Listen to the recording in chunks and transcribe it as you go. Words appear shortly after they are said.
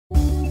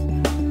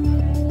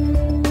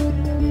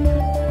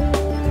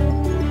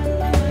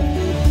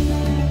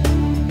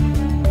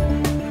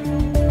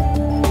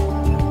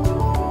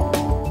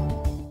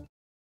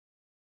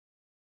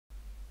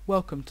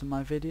Welcome to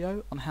my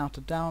video on how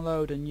to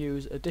download and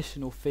use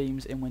additional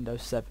themes in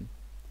Windows 7.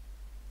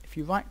 If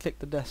you right click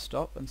the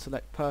desktop and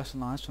select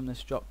Personalize from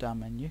this drop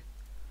down menu,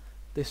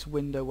 this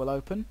window will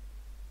open,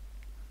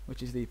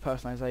 which is the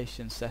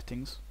personalization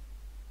settings.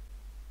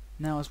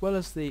 Now, as well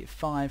as the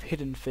 5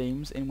 hidden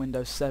themes in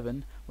Windows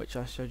 7 which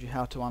I showed you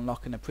how to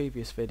unlock in a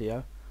previous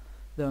video,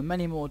 there are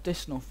many more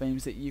additional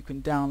themes that you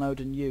can download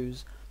and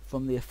use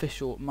from the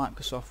official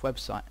Microsoft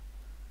website.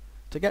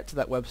 To get to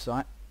that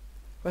website,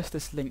 press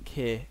this link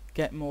here,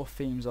 Get More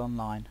Themes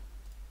Online.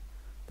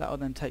 That will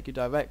then take you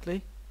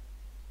directly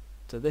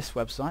to this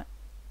website,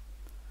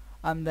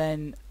 and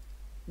then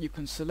you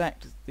can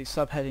select the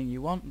subheading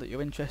you want that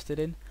you're interested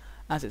in.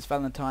 As it's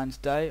Valentine's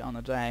Day on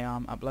the day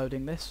I'm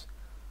uploading this,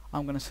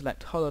 I'm going to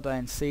select Holiday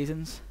and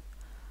Seasons,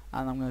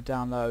 and I'm going to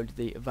download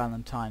the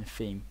Valentine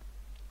theme.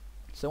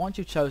 So once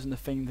you've chosen the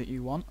theme that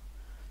you want,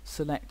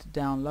 select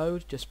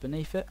Download just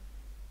beneath it,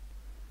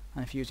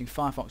 and if you're using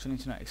Firefox or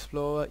Internet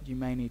Explorer, you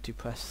may need to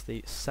press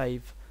the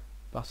Save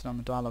button on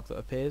the dialog that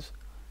appears,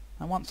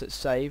 and once it's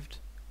saved,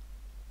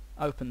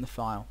 open the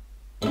file.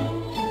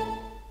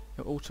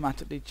 It will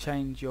automatically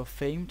change your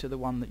theme to the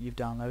one that you've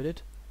downloaded.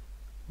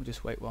 We'll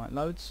just wait while it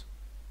loads.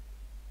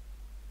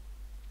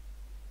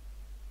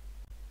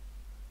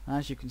 And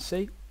as you can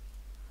see,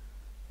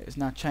 it has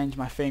now changed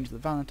my theme to the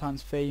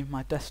Valentine's theme.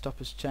 My desktop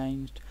has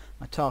changed,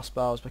 my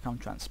taskbar has become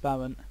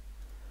transparent,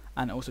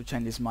 and it also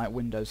changes my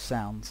Windows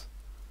sounds.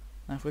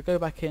 Now if we go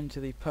back into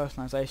the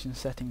personalization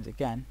settings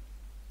again,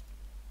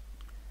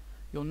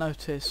 you'll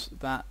notice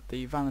that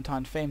the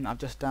Valentine theme that I've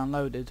just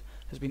downloaded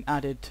has been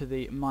added to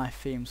the My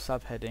Themes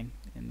subheading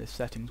in this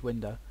settings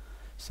window.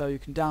 So you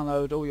can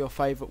download all your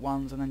favourite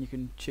ones, and then you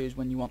can choose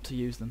when you want to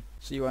use them,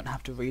 so you won't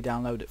have to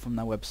re-download it from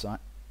their website.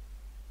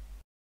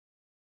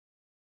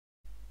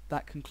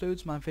 That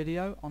concludes my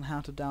video on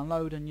how to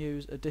download and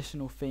use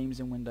additional themes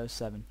in Windows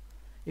 7.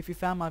 If you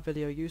found my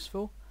video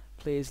useful,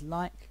 please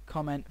like,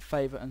 comment,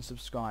 favourite and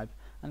subscribe.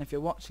 And if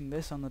you're watching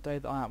this on the day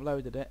that I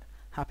uploaded it,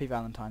 happy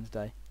Valentine's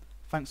Day.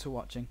 Thanks for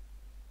watching.